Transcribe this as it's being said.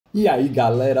E aí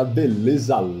galera,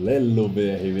 beleza? Lello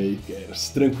BrMakers,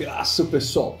 tranquilaço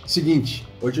pessoal? Seguinte,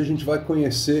 hoje a gente vai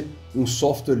conhecer um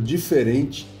software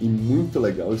diferente e muito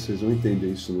legal, e vocês vão entender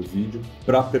isso no vídeo,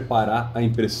 para preparar a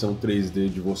impressão 3D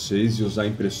de vocês e usar a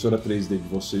impressora 3D de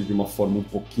vocês de uma forma um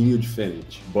pouquinho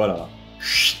diferente. Bora lá!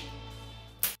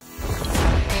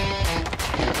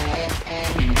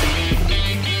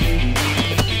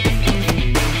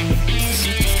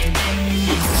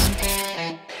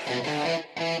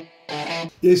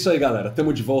 E é isso aí galera,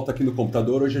 estamos de volta aqui no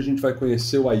computador. Hoje a gente vai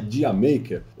conhecer o Idea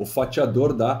Maker, o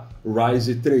fatiador da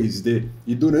RAISE3D.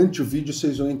 E durante o vídeo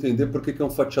vocês vão entender por que é um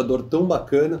fatiador tão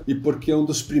bacana e porque é um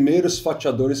dos primeiros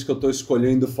fatiadores que eu estou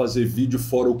escolhendo fazer vídeo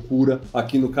fora o CURA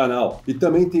aqui no canal. E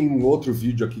também tem um outro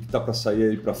vídeo aqui que tá para sair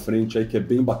aí para frente, aí, que é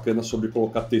bem bacana, sobre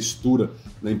colocar textura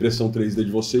na impressão 3D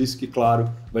de vocês, que claro,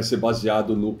 vai ser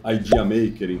baseado no Idea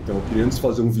Maker. Então eu queria antes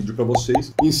fazer um vídeo para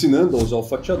vocês ensinando a usar o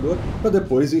fatiador, para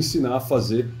depois ensinar a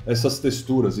fazer essas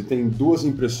texturas. E tem duas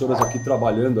impressoras aqui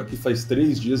trabalhando, aqui faz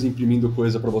 3 dias imprimindo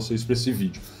coisa para vocês para esse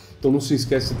vídeo. Então não se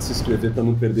esquece de se inscrever para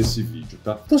não perder esse vídeo,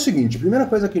 tá? Então é o seguinte, a primeira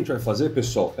coisa que a gente vai fazer,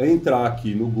 pessoal, é entrar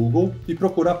aqui no Google e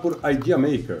procurar por Idea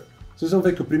Maker. Vocês vão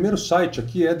ver que o primeiro site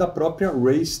aqui é da própria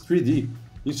RAISE3D.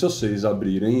 E se vocês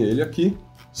abrirem ele aqui,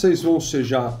 vocês vão ser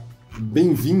já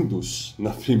bem-vindos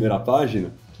na primeira página,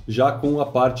 já com a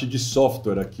parte de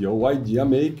software aqui, ó, o Idea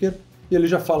Maker, e ele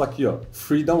já fala aqui, ó,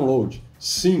 free download.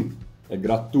 Sim, é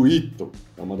gratuito,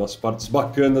 é uma das partes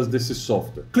bacanas desse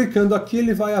software. Clicando aqui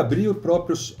ele vai abrir o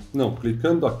próprio... Não,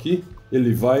 clicando aqui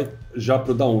ele vai já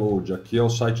para o download. Aqui é o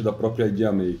site da própria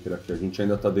Idea Maker, aqui a gente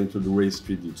ainda está dentro do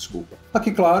RAISE3D, desculpa. Aqui,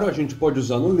 claro, a gente pode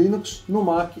usar no Linux, no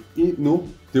Mac e no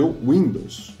teu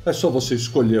Windows. É só você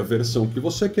escolher a versão que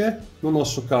você quer. No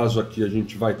nosso caso aqui a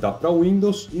gente vai estar para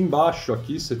Windows. Embaixo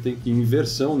aqui você tem que ir em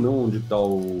versão, não onde está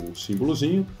o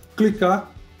símbolozinho. Clicar,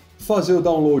 fazer o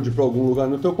download para algum lugar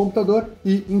no teu computador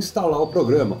e instalar o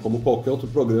programa, como qualquer outro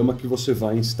programa que você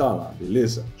vai instalar,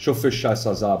 beleza? Deixa eu fechar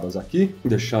essas abas aqui,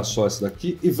 deixar só essa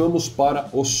daqui e vamos para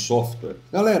o software.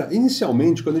 Galera,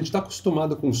 inicialmente, quando a gente está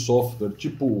acostumado com software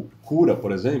tipo CURA,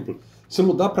 por exemplo, se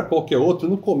mudar para qualquer outro,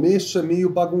 no começo é meio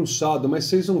bagunçado, mas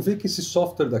vocês vão ver que esse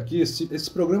software daqui, esse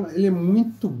programa, ele é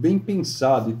muito bem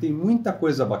pensado e tem muita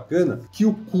coisa bacana que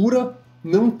o CURA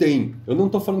não tem. Eu não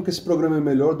estou falando que esse programa é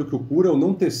melhor do que o CURA, eu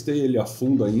não testei ele a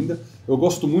fundo ainda. Eu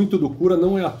gosto muito do CURA,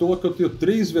 não é à toa que eu tenho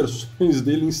 3 versões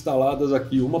dele instaladas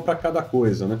aqui, uma para cada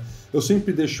coisa, né? Eu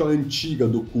sempre deixo a antiga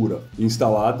do CURA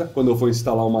instalada, quando eu vou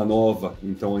instalar uma nova,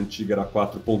 então a antiga era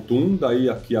 4.1, daí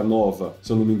aqui a nova,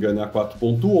 se eu não me engano, é a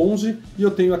 4.11, e eu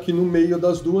tenho aqui no meio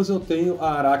das duas, eu tenho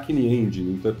a Arachne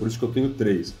Engine, então é por isso que eu tenho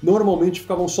 3. Normalmente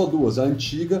ficavam só duas, a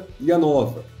antiga e a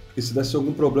nova. E se desse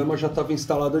algum problema já estava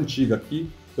instalada a antiga. Aqui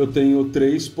eu tenho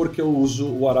 3 porque eu uso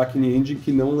o Arachne Engine,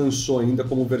 que não lançou ainda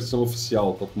como versão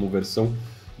oficial, tá como versão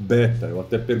beta. Eu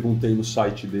até perguntei no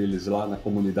site deles lá na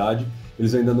comunidade,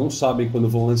 eles ainda não sabem quando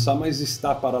vão lançar, mas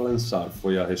está para lançar,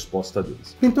 foi a resposta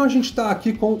deles. Então a gente está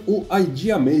aqui com o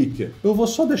Idea Maker. Eu vou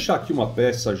só deixar aqui uma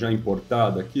peça já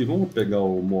importada aqui, vamos pegar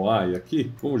o Moai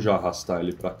aqui, vamos já arrastar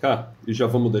ele para cá e já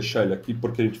vamos deixar ele aqui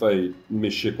porque a gente vai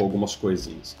mexer com algumas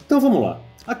coisinhas. Então vamos lá.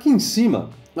 Aqui em cima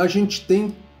a gente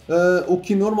tem o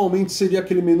que normalmente seria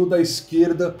aquele menu da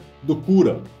esquerda do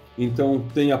CURA. Então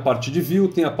tem a parte de View,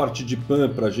 tem a parte de Pan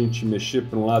para a gente mexer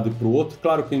para um lado e para o outro.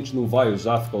 Claro que a gente não vai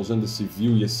ficar usando esse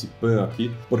View e esse Pan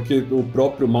aqui, porque o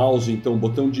próprio mouse, então o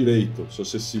botão direito, se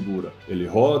você segura, ele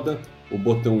roda, o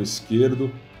botão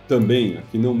esquerdo também,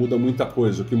 aqui não muda muita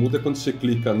coisa. O que muda é quando você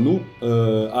clica no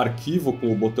arquivo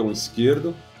com o botão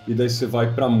esquerdo e daí você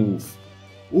vai para Move.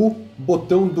 O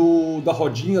botão da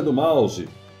rodinha do mouse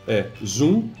é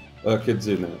Zoom, quer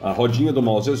dizer, né, a rodinha do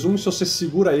mouse é Zoom, e se você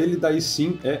segura ele, daí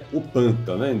sim é o Pan,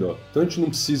 tá vendo? Então a gente não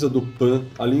precisa do Pan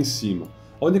ali em cima.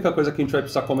 A única coisa que a gente vai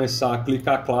precisar começar a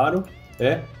clicar, claro,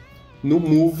 é no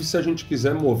Move, se a gente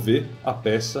quiser mover a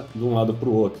peça de um lado para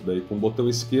o outro. Daí com o botão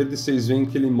esquerdo, e vocês veem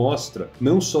que ele mostra,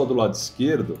 não só do lado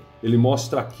esquerdo, ele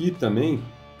mostra aqui também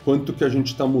quanto que a gente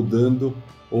está mudando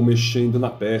ou mexendo na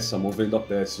peça, movendo a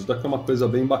peça. Isso daqui é uma coisa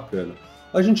bem bacana.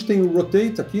 A gente tem o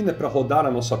Rotate aqui, né, para rodar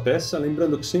a nossa peça,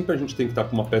 lembrando que sempre a gente tem que estar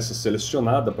com uma peça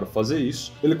selecionada para fazer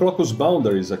isso. Ele coloca os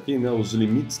boundaries aqui, né, os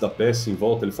limites da peça em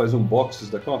volta, ele faz um box,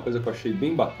 isso daqui é uma coisa que eu achei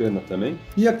bem bacana também.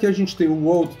 E aqui a gente tem o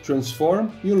World Transform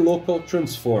e o Local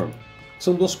Transform.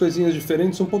 São duas coisinhas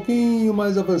diferentes, um pouquinho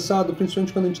mais avançado,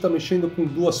 principalmente quando a gente está mexendo com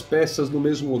duas peças no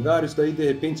mesmo lugar. Isso daí, de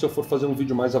repente, se eu for fazer um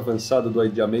vídeo mais avançado do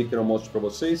Idea Maker, eu mostro para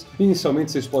vocês.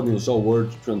 Inicialmente, vocês podem usar o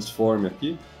Word Transform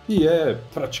aqui, e é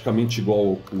praticamente igual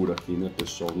ao CURA aqui, né,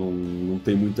 pessoal? Não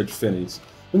tem muita diferença.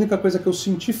 A única coisa que eu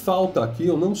senti falta aqui,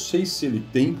 eu não sei se ele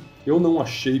tem, eu não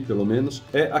achei pelo menos,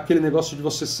 é aquele negócio de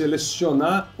você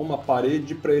selecionar uma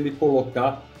parede para ele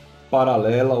colocar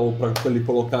paralela ou para ele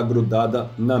colocar grudada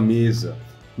na mesa.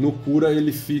 No CURA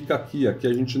ele fica aqui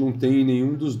a gente não tem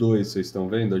nenhum dos dois, vocês estão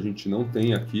vendo? A gente não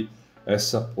tem aqui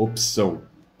essa opção.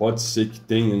 Pode ser que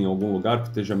tenha em algum lugar que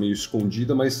esteja meio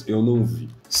escondida, mas eu não vi.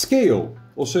 Scale,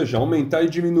 ou seja, aumentar e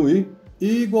diminuir,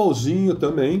 igualzinho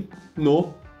também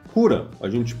no CURA. A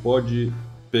gente pode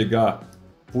pegar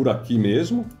por aqui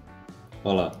mesmo,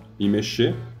 olha lá, e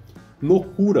mexer. No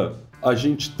CURA a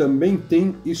gente também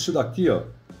tem isso daqui, ó,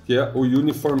 que é o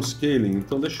Uniform Scaling.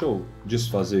 Então deixa eu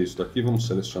desfazer isso daqui, vamos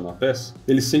selecionar a peça.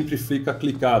 Ele sempre fica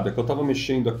clicado, é que eu estava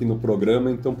mexendo aqui no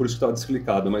programa, então por isso que estava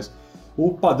desclicado, mas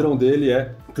o padrão dele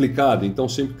é clicado, então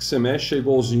sempre que você mexe é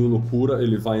igualzinho no CURA,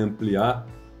 ele vai ampliar,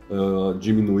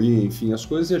 diminuir, enfim, as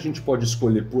coisas, e a gente pode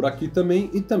escolher por aqui também,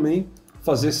 e também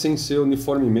fazer sem ser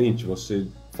uniformemente, você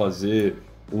fazer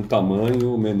um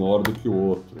tamanho menor do que o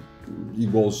outro,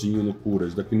 igualzinho no CURA,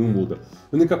 isso daqui não muda.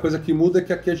 A única coisa que muda é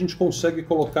que aqui a gente consegue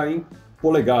colocar em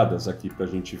polegadas aqui pra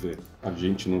gente ver. A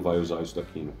gente não vai usar isso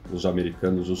daqui, né? Os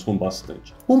americanos usam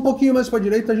bastante. Um pouquinho mais pra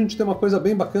direita a gente tem uma coisa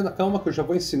bem bacana, calma que eu já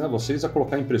vou ensinar vocês a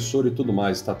colocar impressora e tudo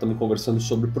mais, tá? Estamos conversando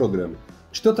sobre o programa. A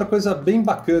gente tem outra coisa bem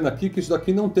bacana aqui, que isso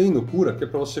daqui não tem no CURA, que é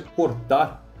pra você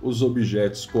cortar os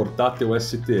objetos, cortar teu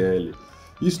STL.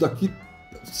 Isso daqui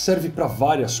serve para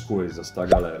várias coisas, tá,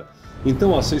 galera?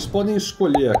 Então, ó, vocês podem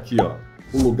escolher aqui, ó,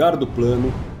 o lugar do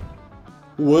plano,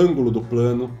 o ângulo do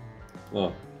plano,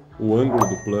 ó, o ângulo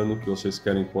do plano que vocês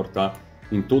querem cortar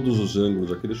em todos os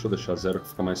ângulos aqui. Deixa eu deixar zero que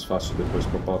fica mais fácil depois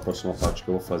para a próxima parte que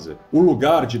eu vou fazer. O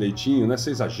lugar direitinho, né?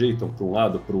 Vocês ajeitam para um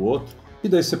lado, para o outro, e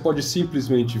daí você pode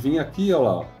simplesmente vir aqui, ó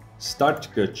lá, Start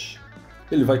Cut.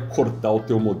 Ele vai cortar o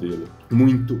teu modelo.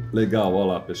 Muito legal, ó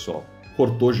lá, pessoal.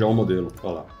 Cortou já o modelo,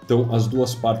 olha lá. Então, as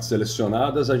duas partes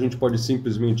selecionadas, a gente pode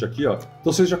simplesmente aqui, ó.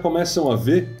 Então, vocês já começam a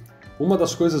ver uma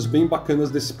das coisas bem bacanas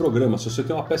desse programa. Se você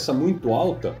tem uma peça muito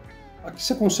alta, aqui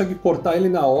você consegue cortar ele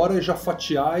na hora e já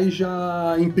fatiar e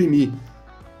já imprimir.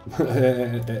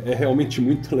 É realmente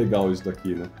muito legal isso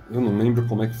daqui, né? Eu não lembro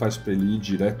como é que faz para ele ir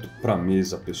direto para a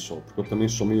mesa, pessoal, porque eu também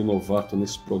sou meio novato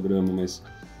nesse programa, mas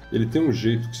ele tem um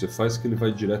jeito que você faz que ele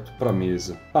vai direto para a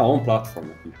mesa. Ah, on platform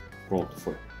aqui. Pronto,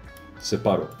 foi.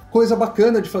 Separou. Coisa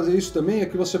bacana de fazer isso também é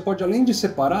que você pode, além de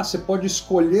separar, você pode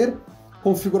escolher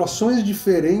configurações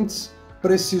diferentes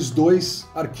para esses dois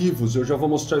arquivos. Eu já vou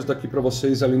mostrar isso daqui para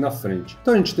vocês ali na frente.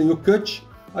 Então a gente tem o Cut,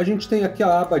 a gente tem aqui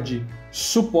a aba de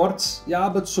Suportes, e a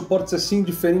aba de Suportes é sim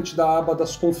diferente da aba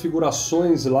das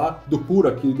configurações lá do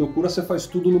CURA, que no CURA você faz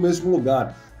tudo no mesmo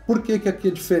lugar. Por que que aqui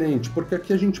é diferente? Porque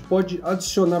aqui a gente pode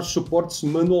adicionar suportes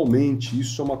manualmente.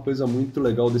 Isso é uma coisa muito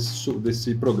legal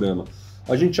desse programa.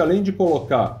 A gente, além de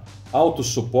colocar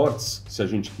auto-suportes, se a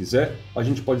gente quiser, a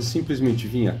gente pode simplesmente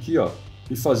vir aqui, ó,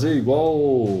 e fazer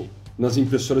igual nas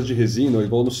impressoras de resina, ou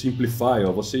igual no Simplify,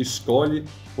 ó, você escolhe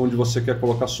onde você quer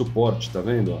colocar suporte, tá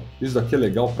vendo? Ó? Isso daqui é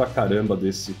legal pra caramba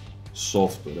desse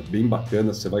software, é bem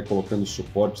bacana, você vai colocando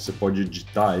suporte, você pode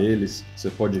editar eles, você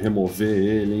pode remover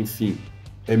ele, enfim.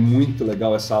 É muito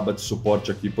legal essa aba de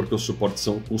suporte aqui, porque os suportes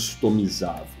são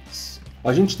customizáveis.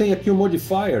 A gente tem aqui o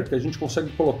Modifier, que a gente consegue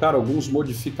colocar alguns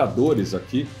modificadores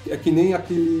aqui. É que nem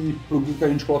aquele plugin que a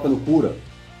gente coloca no CURA,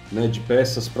 né, de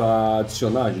peças para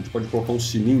adicionar. A gente pode colocar um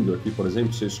cilindro aqui, por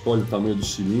exemplo. Você escolhe o tamanho do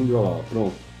cilindro, olha lá,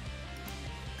 pronto.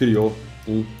 Criou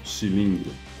um cilindro.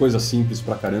 Coisa simples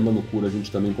pra caramba, no CURA a gente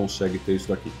também consegue ter isso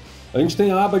daqui. A gente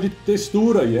tem a aba de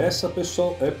textura, e essa,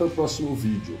 pessoal, é para o próximo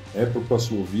vídeo. É para o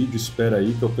próximo vídeo, espera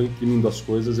aí que eu estou imprimindo as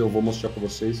coisas e eu vou mostrar para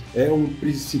vocês. É um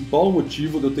principal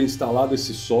motivo de eu ter instalado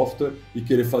esse software e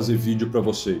querer fazer vídeo para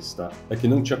vocês, tá? É que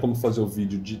não tinha como fazer o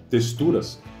vídeo de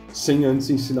texturas sem antes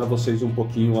ensinar vocês um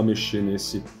pouquinho a mexer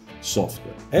nesse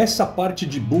software. Essa parte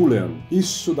de Boolean,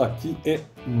 isso daqui é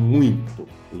muito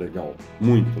legal,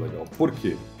 muito legal. Por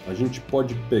quê? A gente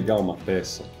pode pegar uma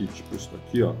peça aqui, tipo isso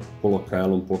daqui, ó, colocar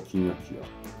ela um pouquinho aqui,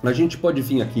 ó. A gente pode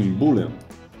vir aqui em Boolean,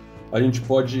 a gente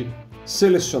pode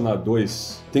selecionar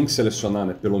dois, tem que selecionar,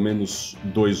 né, pelo menos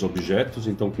dois objetos,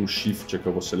 então com Shift é que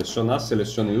eu vou selecionar,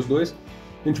 selecionei os dois.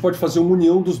 A gente pode fazer uma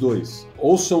união dos dois.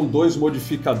 Ou são dois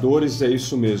modificadores, é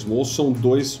isso mesmo, ou são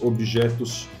dois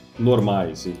objetos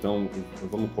normais. Então,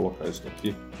 vamos colocar isso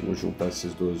aqui, vamos juntar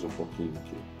esses dois um pouquinho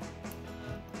aqui.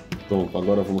 Pronto,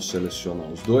 agora vamos selecionar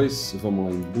os dois, vamos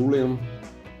lá em Boolean,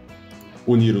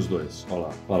 unir os dois, olha lá,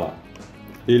 olha lá.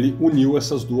 Ele uniu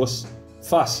essas duas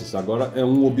faces, agora é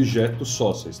um objeto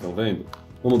só, vocês estão vendo?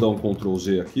 Vamos dar um Ctrl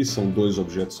Z aqui, são dois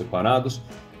objetos separados,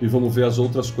 e vamos ver as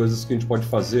outras coisas que a gente pode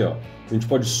fazer, ó. A gente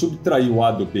pode subtrair o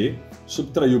A do B,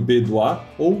 subtrair o B do A,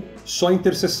 ou só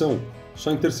interseção.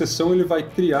 Só interseção ele vai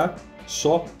criar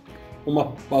só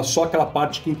só aquela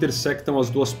parte que intersectam as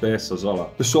duas peças, olha lá.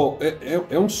 Pessoal,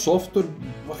 é um software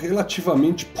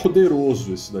relativamente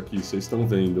poderoso esse daqui, vocês estão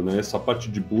vendo, né? Essa parte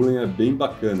de boolean é bem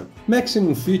bacana.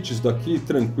 Maximum Fit, isso daqui,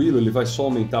 tranquilo, ele vai só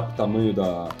aumentar o tamanho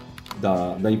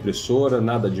da impressora,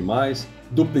 nada demais.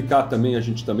 Duplicar também, a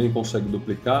gente também consegue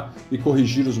duplicar. E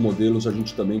corrigir os modelos, a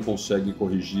gente também consegue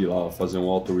corrigir lá, fazer um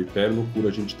auto repair. No CURA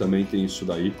a gente também tem isso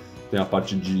daí. Tem a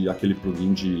parte de aquele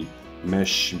plugin de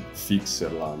Mesh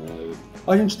Fixer lá, né?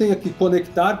 A gente tem aqui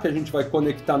conectar, que a gente vai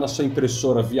conectar nossa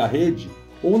impressora via rede,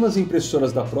 ou nas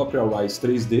impressoras da própria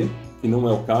RAISE3D, que não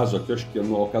é o caso aqui, acho que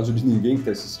não é o caso de ninguém que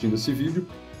está assistindo esse vídeo,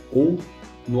 ou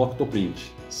no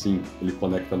Octoprint. Sim, ele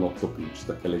conecta no Octoprint, isso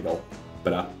daqui é legal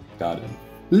pra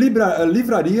caramba.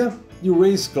 Livraria e o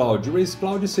Raise Cloud. O Raise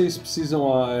Cloud, vocês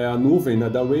precisam, a nuvem, né,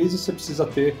 da Raise, você precisa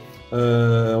ter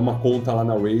uma conta lá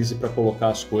na Raise para colocar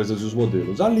as coisas e os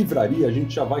modelos. A livraria a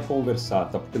gente já vai conversar,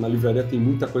 tá? Porque na livraria tem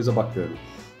muita coisa bacana.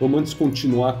 Vamos antes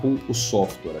continuar com o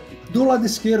software aqui. Do lado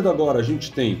esquerdo agora a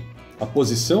gente tem a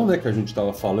posição, né, que a gente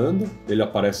estava falando, ele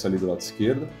aparece ali do lado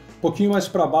esquerdo. Um pouquinho mais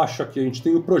para baixo aqui a gente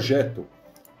tem o projeto.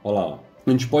 Olha lá, a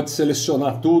gente pode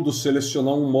selecionar tudo,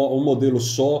 selecionar um modelo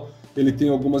só, ele tem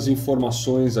algumas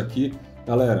informações aqui.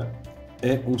 Galera,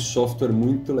 é um software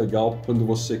muito legal quando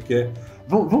você quer...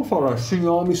 Vamos falar assim, é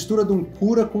uma mistura de um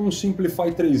CURA com um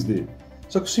Simplify 3D.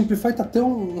 Só que o Simplify tá até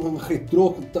um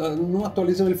retrô, não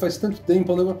atualizam ele faz tanto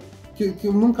tempo, que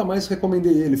eu nunca mais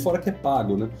recomendei ele, fora que é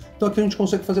pago, né? Então aqui a gente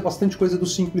consegue fazer bastante coisa do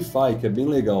Simplify, que é bem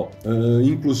legal.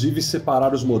 Inclusive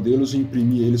separar os modelos e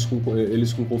imprimir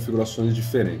eles com configurações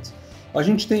diferentes. A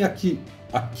gente tem aqui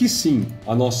sim,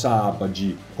 a nossa aba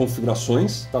de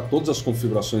configurações, tá? Todas as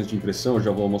configurações de impressão eu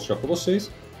já vou mostrar para vocês.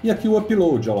 E aqui o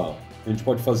upload, olha lá. A gente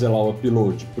pode fazer lá o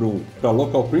upload para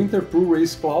local printer, para o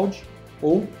Raise Cloud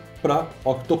ou para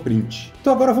Octoprint.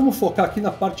 Então agora vamos focar aqui na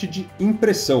parte de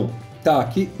impressão. Tá,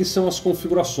 aqui que são as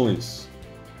configurações.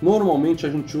 Normalmente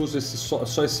a gente usa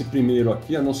só esse primeiro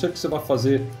aqui, a não ser que você vá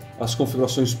fazer as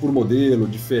configurações por modelo,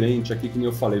 diferente aqui, que nem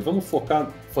eu falei. Vamos focar,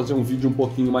 fazer um vídeo um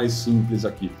pouquinho mais simples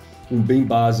aqui, um bem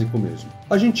básico mesmo.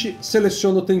 A gente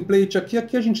seleciona o template aqui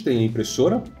a gente tem a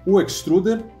impressora, o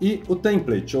extruder e o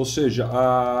template, ou seja,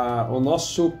 o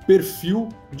nosso perfil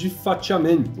de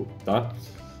fatiamento, tá?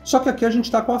 Só que aqui a gente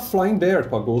está com a Flying Bear,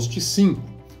 com a Ghost 5.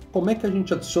 Como é que a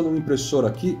gente adiciona um impressor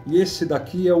aqui? E esse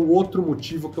daqui é o outro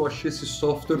motivo que eu achei esse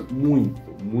software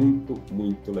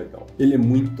muito legal. Ele é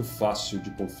muito fácil de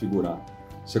configurar.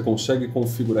 Você consegue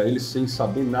configurar ele sem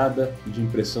saber nada de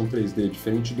impressão 3D,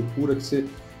 diferente do CURA que você,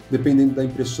 dependendo da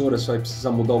impressora, você vai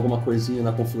precisar mudar alguma coisinha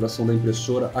na configuração da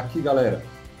impressora. Aqui, galera,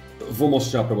 eu vou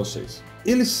mostrar para vocês.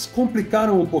 Eles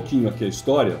complicaram um pouquinho aqui a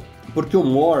história, porque o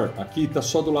More aqui está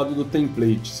só do lado do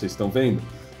template, vocês estão vendo?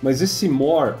 Mas esse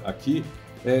More aqui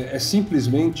é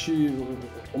simplesmente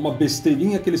uma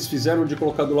besteirinha que eles fizeram de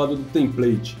colocar do lado do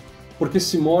template, porque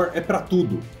esse More é para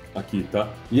tudo aqui, tá?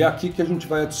 E é aqui que a gente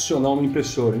vai adicionar uma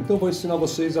impressora. Então eu vou ensinar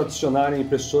vocês a adicionarem a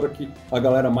impressora que a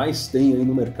galera mais tem aí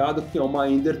no mercado, que é uma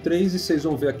Ender 3, e vocês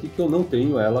vão ver aqui que eu não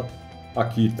tenho ela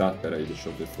aqui, tá? Pera aí, deixa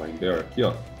eu ver Flying Bear aqui,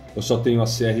 ó. Eu só tenho a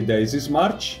CR10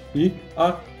 Smart e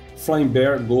a Flying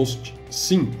Bear Ghost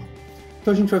 5.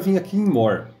 Então a gente vai vir aqui em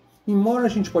More. Em More a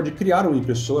gente pode criar uma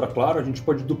impressora, claro, a gente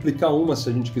pode duplicar uma se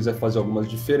a gente quiser fazer algumas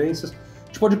diferenças. A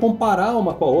gente pode comparar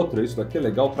uma com a outra, isso daqui é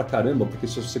legal pra caramba, porque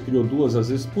se você criou duas, às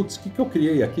vezes, putz, o que eu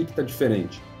criei aqui que tá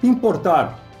diferente?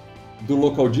 Importar do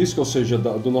local disk, ou seja,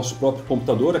 do nosso próprio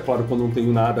computador, é claro que eu não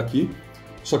tenho nada aqui,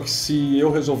 só que se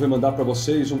eu resolver mandar para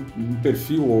vocês um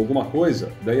perfil ou alguma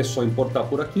coisa, daí é só importar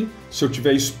por aqui. Se eu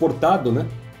tiver exportado, né,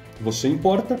 você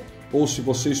importa, ou se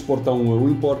você exportar eu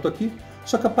importo aqui.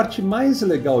 Só que a parte mais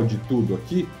legal de tudo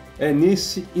aqui é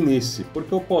nesse e nesse,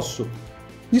 porque eu posso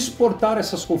exportar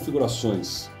essas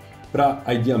configurações para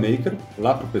a Idea Maker,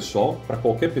 lá para o pessoal, para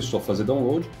qualquer pessoa fazer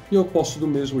download, e eu posso do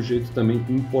mesmo jeito também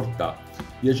importar.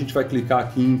 E a gente vai clicar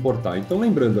aqui em importar. Então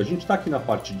lembrando, a gente está aqui na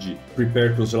parte de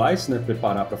Prepare to Slice, né,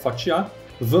 preparar para fatiar.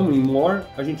 Vamos em More,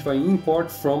 a gente vai em Import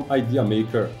from Idea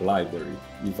Maker Library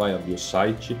e vai abrir o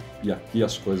site, e aqui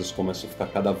as coisas começam a ficar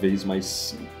cada vez mais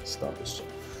simples, tá, pessoal?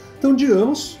 Então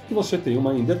digamos que você tem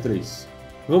uma Ender 3.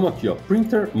 Vamos aqui, ó,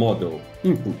 Printer Model,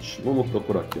 Input, vamos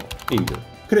procurar aqui, ó, Ender.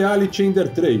 Creality Ender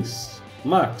 3,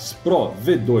 Max, Pro,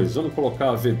 V2, vamos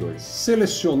colocar a V2.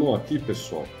 Selecionou aqui,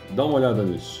 pessoal, dá uma olhada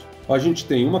nisso. A gente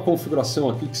tem uma configuração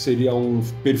aqui que seria um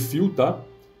perfil, tá?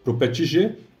 Para o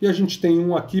PETG, e a gente tem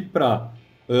um aqui para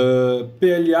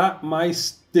PLA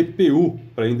mais TPU,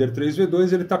 para Ender 3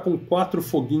 V2, ele está com 4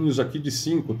 foguinhos aqui de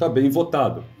 5, tá bem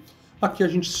votado. Aqui a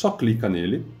gente só clica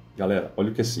nele. Galera,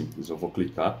 olha o que é simples, eu vou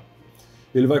clicar.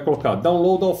 Ele vai colocar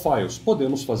Download all files.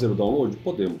 Podemos fazer o download?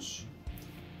 Podemos.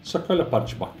 Só que olha a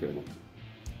parte bacana.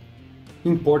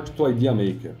 Import to Idea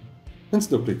Maker. Antes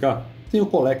de eu clicar, tem o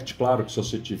Collect, claro, que se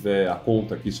você tiver a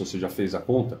conta aqui, se você já fez a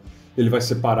conta, ele vai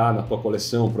separar na tua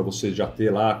coleção para você já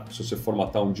ter lá, se você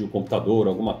formatar um dia o computador,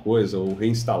 alguma coisa, ou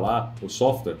reinstalar o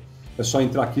software, é só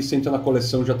entrar aqui, você entra na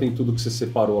coleção, já tem tudo que você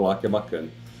separou lá, que é bacana.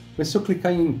 Mas se eu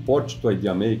clicar em Import to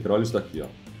Idea Maker, olha isso daqui, ó.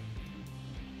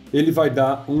 Ele vai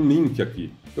dar um link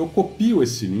aqui. Eu copio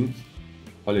esse link.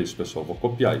 Olha isso, pessoal, vou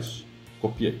copiar isso.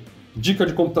 Copiei. Dica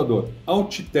de computador,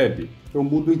 Alt Tab. Eu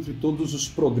mudo entre todos os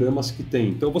programas que tem.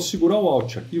 Então eu vou segurar o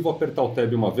Alt aqui, vou apertar o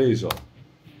Tab uma vez, ó.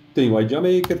 Tem o Idea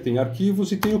Maker, tem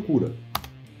arquivos e tem o CURA.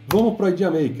 Vamos para o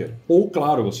Idea Maker. Ou,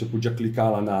 claro, você podia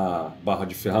clicar lá na barra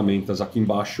de ferramentas aqui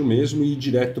embaixo mesmo e ir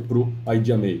direto para o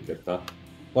Idea Maker, tá?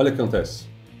 Olha o que acontece.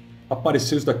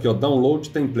 Apareceu isso daqui, ó, Download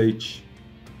Template.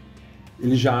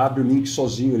 Ele já abre o link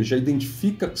sozinho, ele já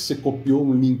identifica que você copiou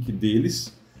um link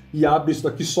deles e abre isso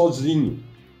daqui sozinho.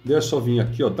 Daí é só vir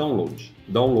aqui, ó, Download.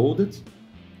 Downloaded.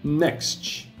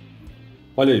 Next.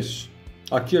 Olha isso.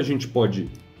 Aqui a gente pode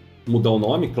mudar o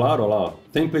nome, claro, olha lá,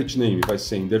 Template Name vai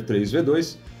ser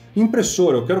Ender3V2.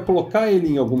 Impressora, eu quero colocar ele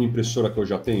em alguma impressora que eu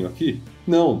já tenho aqui?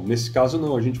 Não, nesse caso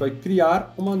não, a gente vai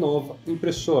criar uma nova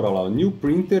impressora, olha lá, New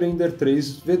Printer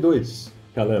Ender3V2.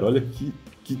 Galera, olha que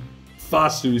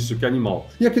fácil isso, que animal.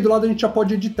 E aqui do lado a gente já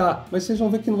pode editar, mas vocês vão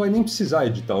ver que não vai nem precisar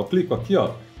editar. Eu clico aqui,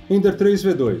 ó,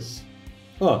 Ender3V2.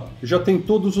 Ó, já tem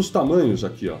todos os tamanhos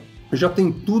aqui, ó. Já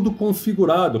tem tudo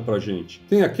configurado pra gente.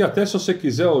 Tem aqui até, se você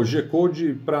quiser, o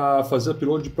G-Code para fazer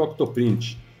upload para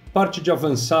Octoprint. Parte de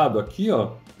avançado aqui,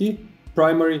 ó, e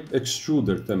Primary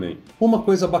Extruder também. Uma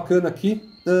coisa bacana aqui,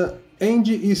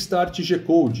 End e Start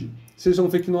G-Code. Vocês vão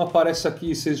ver que não aparece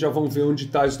aqui, vocês já vão ver onde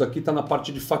está isso daqui, está na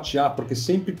parte de fatiar, porque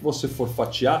sempre que você for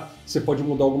fatiar, você pode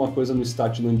mudar alguma coisa no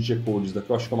Start e no End G-Code. Isso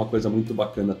daqui eu acho que é uma coisa muito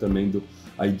bacana também do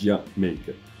Idea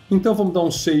Maker. Então vamos dar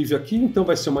um save aqui, então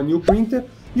vai ser uma New Printer.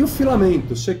 E o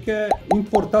filamento, você quer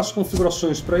importar as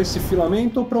configurações para esse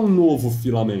filamento ou para um novo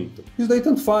filamento? Isso daí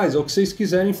tanto faz, é o que vocês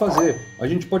quiserem fazer. A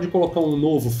gente pode colocar um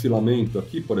novo filamento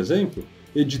aqui, por exemplo,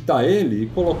 editar ele e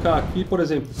colocar aqui, por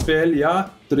exemplo, PLA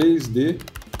 3D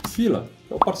Fila,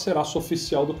 que é o parceiraço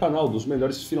oficial do canal, dos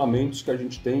melhores filamentos que a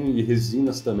gente tem e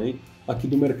resinas também aqui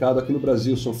do mercado, aqui no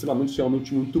Brasil. São filamentos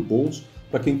realmente muito bons.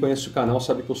 Para quem conhece o canal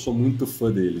sabe que eu sou muito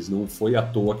fã deles, não foi à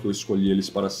toa que eu escolhi eles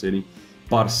para serem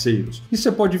parceiros. E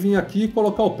você pode vir aqui e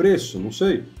colocar o preço, não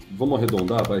sei, vamos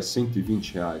arredondar, vai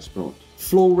R$120, pronto.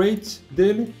 Flow rate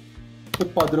dele, o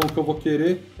padrão que eu vou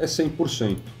querer é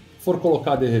 100%. For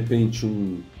colocar de repente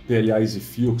um PLA Easy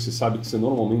Fill, que você sabe que você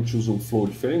normalmente usa um flow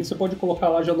diferente, você pode colocar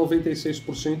lá já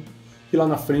 96%, que lá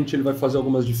na frente ele vai fazer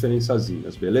algumas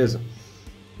diferençazinhas, beleza?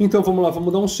 Então vamos lá,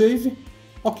 vamos dar um save.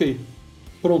 Ok,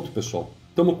 pronto pessoal.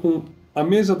 Estamos com a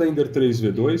mesa da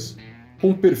Ender3V2,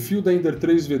 com o perfil da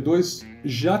Ender3V2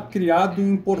 já criado e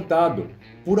importado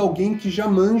por alguém que já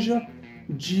manja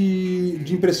de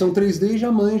impressão 3D e já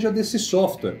manja desse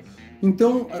software.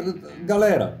 Então,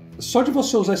 galera, só de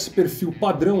você usar esse perfil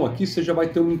padrão aqui, você já vai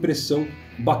ter uma impressão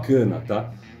bacana,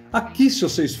 tá? Aqui, se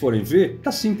vocês forem ver,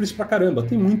 tá simples pra caramba,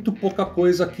 tem muito pouca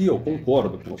coisa aqui, eu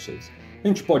concordo com vocês. A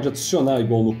gente pode adicionar,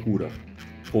 igual no CURA,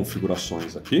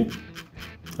 configurações aqui,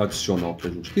 adicionar o que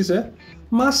a gente quiser,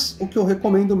 mas o que eu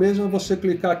recomendo mesmo é você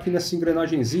clicar aqui nessa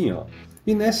engrenagenzinha, ó.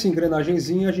 E nessa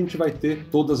engrenagenzinha a gente vai ter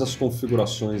todas as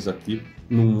configurações aqui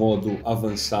num modo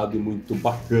avançado e muito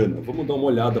bacana. Vamos dar uma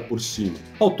olhada por cima.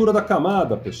 Altura da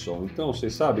camada, pessoal. Então,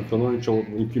 vocês sabem que eu normalmente eu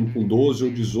imprimo com 12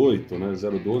 ou 18, né?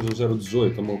 0,12 ou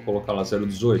 0,18. Vamos colocar lá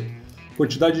 0,18.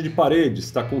 Quantidade de paredes,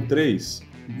 está com 3.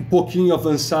 Um pouquinho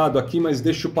avançado aqui, mas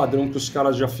deixa o padrão que os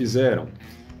caras já fizeram.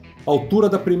 Altura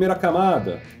da primeira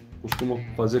camada, costumo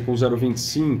fazer com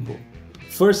 0,25.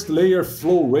 First Layer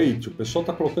Flow Rate, o pessoal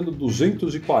está colocando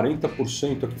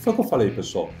 240% aqui. Foi o que eu falei,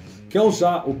 pessoal. Quer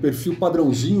usar o perfil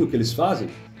padrãozinho que eles fazem?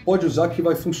 Pode usar que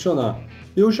vai funcionar.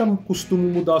 Eu já costumo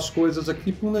mudar as coisas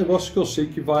aqui para um negócio que eu sei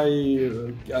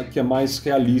que é mais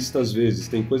realista às vezes.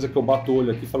 Tem coisa que eu bato o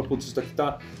olho aqui e falo, putz, isso daqui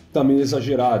tá meio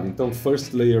exagerado. Então,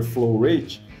 First Layer Flow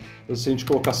Rate, se a gente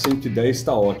colocar 110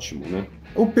 está ótimo, né?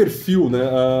 O perfil, né?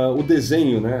 O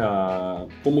desenho, né?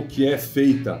 Como que é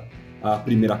feita a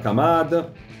primeira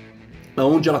camada,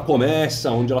 aonde ela começa,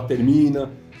 aonde ela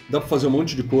termina, dá para fazer um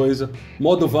monte de coisa.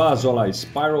 Modo vaso, olha lá,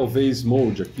 Spiral Vase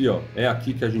Mode, aqui ó, é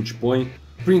aqui que a gente põe.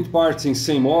 Print Parts em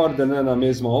same order, né, na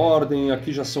mesma ordem,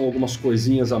 aqui já são algumas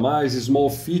coisinhas a mais. Small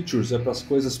Features é para as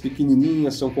coisas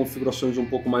pequenininhas, são configurações um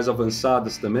pouco mais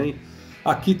avançadas também.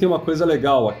 Aqui tem uma coisa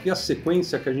legal, aqui é a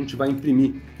sequência que a gente vai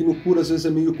imprimir, que no CURA às vezes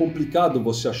é meio complicado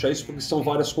você achar isso porque são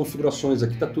várias configurações,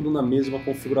 aqui está tudo na mesma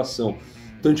configuração.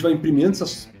 Então a gente vai imprimir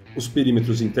antes os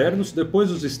perímetros internos,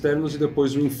 depois os externos e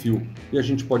depois o infio. E a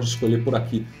gente pode escolher por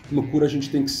aqui. No CURA a gente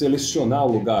tem que selecionar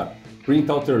o lugar.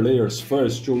 Print Outer Layers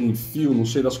First ou infio, não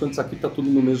sei das quantas, aqui está tudo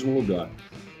no mesmo lugar.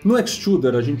 No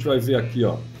Extruder a gente vai ver aqui,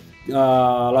 ó,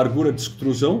 a largura de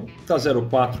extrusão, está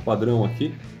 0,4 padrão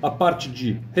aqui. A parte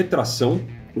de retração,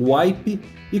 wipe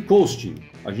e coasting.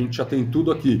 A gente já tem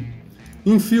tudo aqui.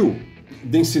 Infio,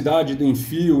 densidade do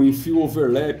infio, infio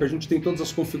overlap, a gente tem todas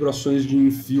as configurações de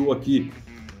infio aqui.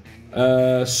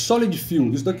 Solid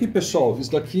fill, isso daqui, pessoal,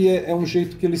 isso daqui é um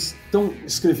jeito que eles estão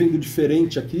escrevendo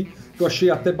diferente aqui, que eu achei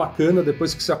até bacana,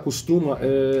 depois que se acostuma,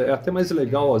 é até mais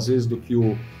legal às vezes do que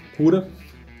o CURA.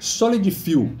 Solid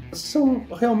fill são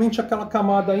realmente aquela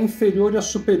camada inferior e a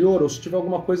superior, ou se tiver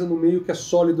alguma coisa no meio que é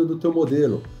sólido do teu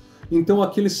modelo. Então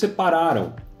aqui eles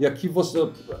separaram, e aqui você...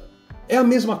 É a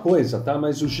mesma coisa, tá?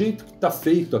 Mas o jeito que está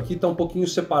feito aqui está um pouquinho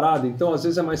separado, então às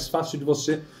vezes é mais fácil de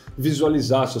você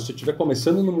visualizar. Se você estiver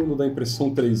começando no mundo da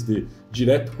impressão 3D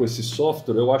direto com esse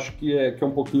software, eu acho que é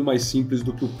um pouquinho mais simples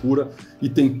do que o CURA e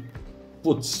tem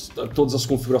todas as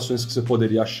configurações que você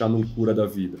poderia achar num CURA da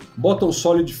vida. Bottom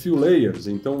Solid Fill Layers,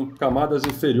 então camadas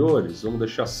inferiores, vamos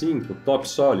deixar 5, Top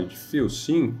Solid Fill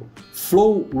 5,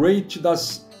 Flow Rate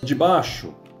das de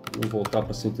baixo, vamos voltar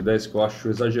para 110 que eu acho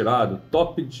exagerado,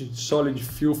 Top Solid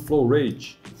Fill Flow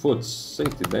Rate,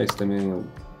 110 também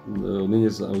eu nem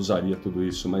usaria tudo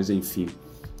isso, mas enfim,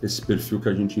 esse perfil que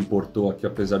a gente importou aqui,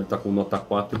 apesar de estar com nota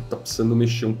 4, está precisando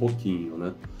mexer um pouquinho,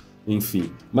 né?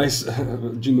 Enfim, mas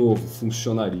de novo,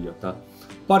 funcionaria, tá?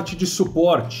 Parte de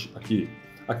suporte aqui.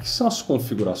 Aqui são as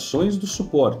configurações do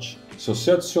suporte. Se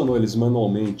você adicionou eles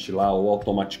manualmente lá ou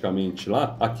automaticamente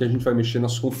lá, aqui a gente vai mexer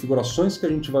nas configurações que a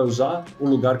gente vai usar, o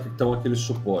lugar que estão aqueles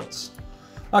suportes.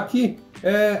 Aqui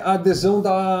é a adesão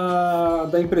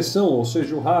da impressão, ou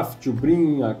seja, o raft, o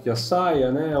brim, aqui a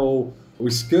saia, né, ou o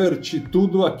skirt,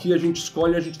 tudo aqui a gente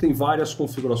escolhe, a gente tem várias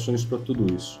configurações para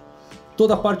tudo isso.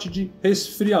 Toda a parte de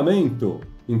resfriamento,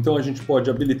 então a gente pode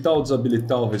habilitar ou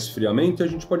desabilitar o resfriamento e a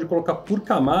gente pode colocar por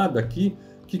camada aqui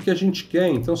o que a gente quer.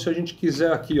 Então se a gente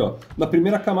quiser aqui, ó, na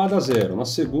primeira camada 0, na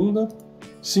segunda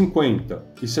 50,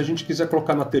 e se a gente quiser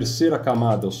colocar na terceira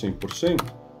camada o 100%,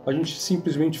 a gente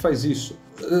simplesmente faz isso.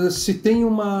 Se tem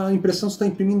uma impressão que você está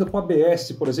imprimindo com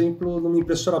ABS, por exemplo, numa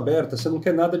impressora aberta, você não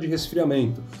quer nada de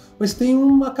resfriamento, mas tem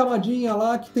uma camadinha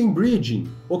lá que tem bridging,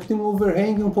 ou que tem um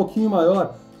overhang um pouquinho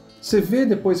maior, você vê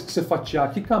depois que você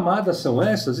fatiar que camadas são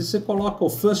essas e você coloca o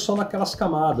fan só naquelas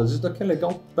camadas. Isso daqui é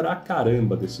legal pra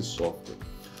caramba desse software.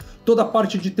 Toda a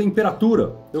parte de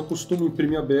temperatura, eu costumo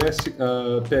imprimir ABS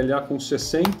PLA com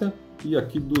 60 e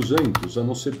aqui 200, a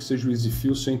não ser que seja o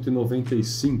EasyFill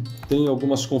 195. Tem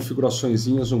algumas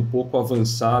configuraçõezinhas um pouco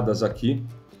avançadas aqui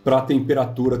para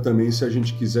temperatura também, se a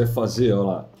gente quiser fazer, olha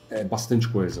lá, é bastante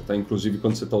coisa, tá? Inclusive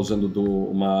quando você está usando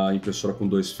uma impressora com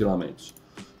 2 filamentos.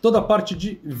 Toda a parte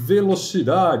de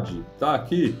velocidade, tá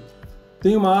aqui.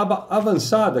 Tem uma aba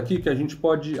avançada aqui que a gente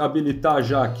pode habilitar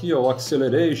já aqui, ó, o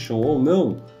Acceleration ou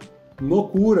não. No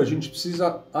CURA a gente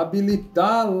precisa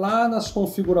habilitar lá nas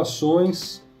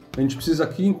configurações. A gente precisa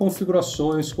aqui em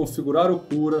configurações, configurar o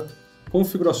CURA,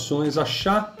 configurações,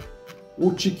 achar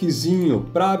o tiquezinho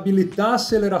para habilitar a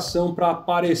aceleração, para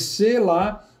aparecer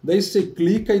lá. Daí você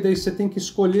clica e daí você tem que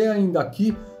escolher ainda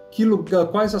aqui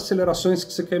quais acelerações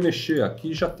que você quer mexer.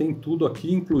 Aqui já tem tudo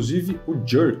aqui, inclusive o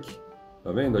jerk.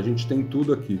 Tá vendo? A gente tem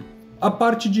tudo aqui. A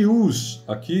parte de use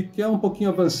aqui, que é um pouquinho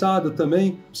avançado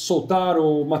também. Soltar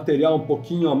o material um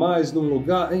pouquinho a mais num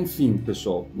lugar. Enfim,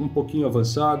 pessoal, um pouquinho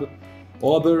avançado.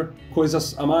 Other,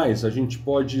 coisas a mais. A gente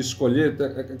pode escolher,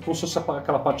 como se fosse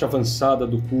aquela parte avançada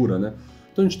do CURA, né?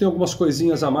 Então a gente tem algumas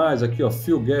coisinhas a mais aqui, ó.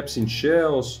 Fill gaps in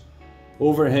shells.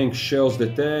 Overhang Shells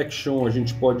Detection, a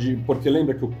gente pode, porque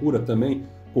lembra que o CURA também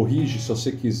corrige, se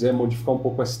você quiser modificar um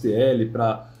pouco o STL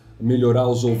para melhorar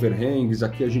os overhangs,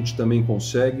 aqui a gente também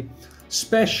consegue.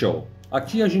 Special,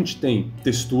 aqui a gente tem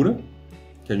textura,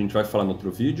 que a gente vai falar no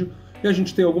outro vídeo, e a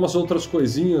gente tem algumas outras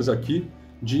coisinhas aqui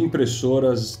de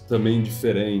impressoras também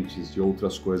diferentes, de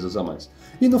outras coisas a mais.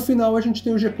 E no final a gente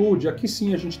tem o G-Code, aqui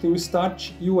sim a gente tem o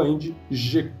Start e o End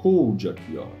G-Code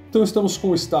aqui, ó. Então estamos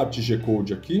com o Start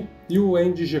G-Code aqui e o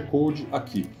End G-Code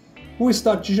aqui. O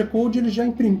Start G-Code ele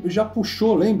já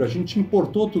puxou, lembra? A gente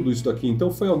importou tudo isso daqui,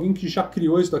 então foi alguém que já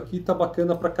criou isso daqui e tá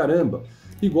bacana pra caramba.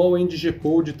 Igual o End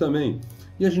G-Code também.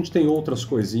 E a gente tem outras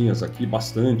coisinhas aqui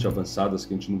bastante avançadas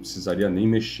que a gente não precisaria nem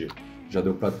mexer. Já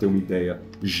deu para ter uma ideia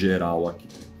geral aqui.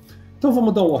 Então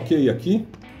vamos dar um OK aqui.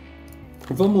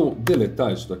 Vamos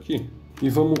deletar isso daqui e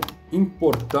vamos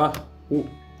importar o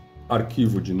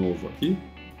arquivo de novo aqui.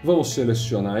 Vamos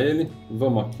selecionar ele,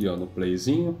 vamos aqui ó, no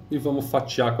playzinho e vamos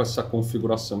fatiar com essa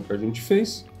configuração que a gente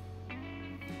fez.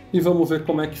 e vamos ver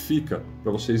como é que fica,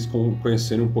 para vocês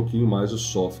conhecerem um pouquinho mais o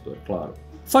software, claro.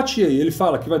 Fatiei, ele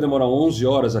fala que vai demorar 11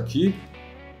 horas aqui.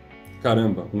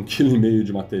 Caramba, 1,5 kg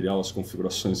de material, as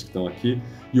configurações que estão aqui,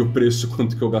 e o preço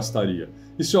quanto que eu gastaria.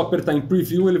 E se eu apertar em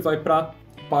Preview, ele vai para a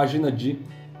página de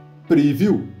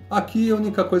Preview. Aqui a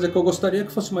única coisa que eu gostaria é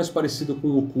que fosse mais parecido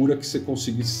com o CURA, que você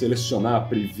conseguisse selecionar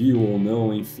Preview ou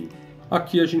não, enfim.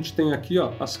 Aqui a gente tem aqui,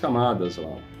 ó, as camadas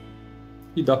lá.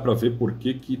 E dá para ver por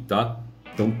que que tá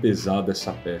tão pesada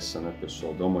essa peça, né,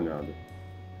 pessoal? Dá uma olhada.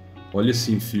 Olha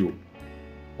esse enfio.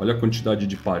 Olha a quantidade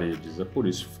de paredes. É por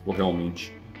isso que ficou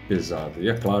realmente pesada. E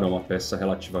é claro, é uma peça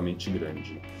relativamente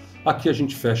grande. Aqui a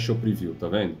gente fecha o preview, tá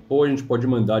vendo? Ou a gente pode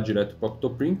mandar direto para o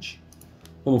Octoprint.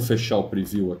 Vamos fechar o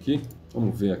preview aqui.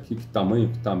 Vamos ver aqui que tamanho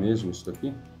que tá mesmo isso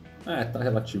daqui. Tá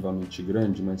relativamente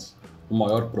grande, mas o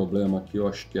maior problema aqui eu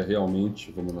acho que é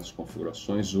realmente, vamos nas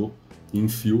configurações, o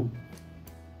enfio.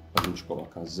 A gente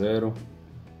coloca 0.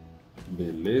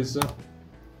 Beleza.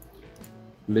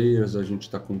 Layers a gente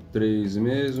tá com 3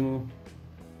 mesmo.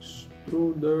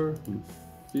 Extruder,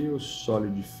 fio,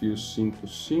 solid fio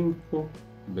 5,5.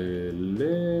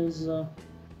 Beleza.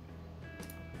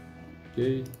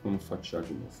 Ok, vamos fatiar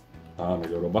de novo.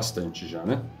 Melhorou bastante já,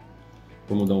 né?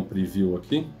 Vamos dar um preview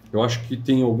aqui. Eu acho que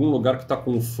tem algum lugar que está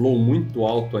com o flow muito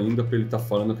alto ainda para ele estar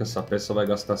falando que essa peça vai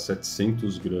gastar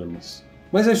 700 gramas.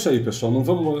 Mas é isso aí, pessoal. Não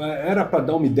vamos... Era para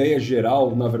dar uma ideia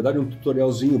geral, na verdade um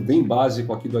tutorialzinho bem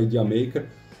básico aqui do Idea Maker,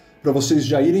 para vocês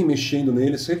já irem mexendo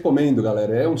neles. Recomendo,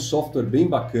 galera. É um software bem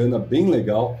bacana, bem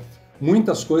legal.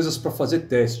 Muitas coisas para fazer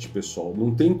teste, pessoal.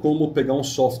 Não tem como pegar um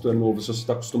software novo, se você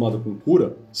está acostumado com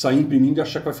CURA, sair imprimindo e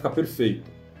achar que vai ficar perfeito.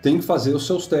 Tem que fazer os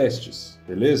seus testes,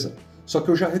 beleza? Só que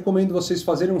eu já recomendo vocês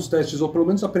fazerem uns testes, ou pelo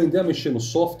menos aprender a mexer no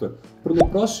software, para no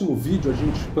próximo vídeo,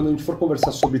 quando a gente for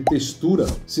conversar sobre textura,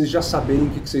 vocês já saberem o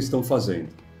que vocês estão fazendo,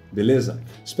 beleza?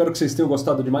 Espero que vocês tenham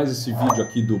gostado de mais esse vídeo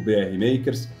aqui do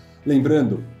BrMakers.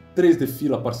 Lembrando, 3D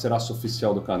Fila, parceiraço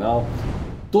oficial do canal.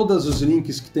 Todos os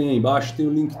links que tem aí embaixo, tem o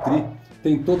Linktree,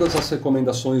 tem todas as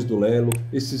recomendações do Lello,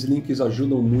 esses links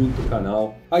ajudam muito o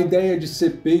canal. A ideia de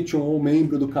ser Patreon ou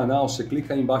membro do canal, você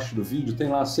clica aí embaixo do vídeo, tem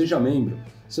lá, seja membro.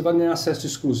 Você vai ganhar acesso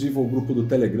exclusivo ao grupo do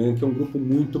Telegram, que é um grupo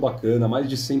muito bacana, mais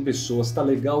de 100 pessoas, tá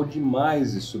legal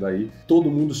demais isso daí.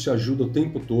 Todo mundo se ajuda o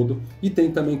tempo todo. E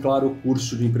tem também, claro, o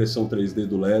curso de impressão 3D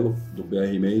do Lello, do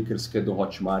BrMakers, que é do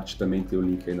Hotmart, também tem o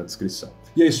link aí na descrição.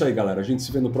 E é isso aí, galera, a gente se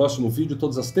vê no próximo vídeo,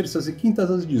 todas as terças e quintas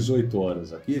às 18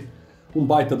 horas aqui. Um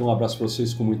baita de um abraço pra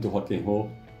vocês com muito rock and roll.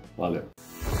 Valeu!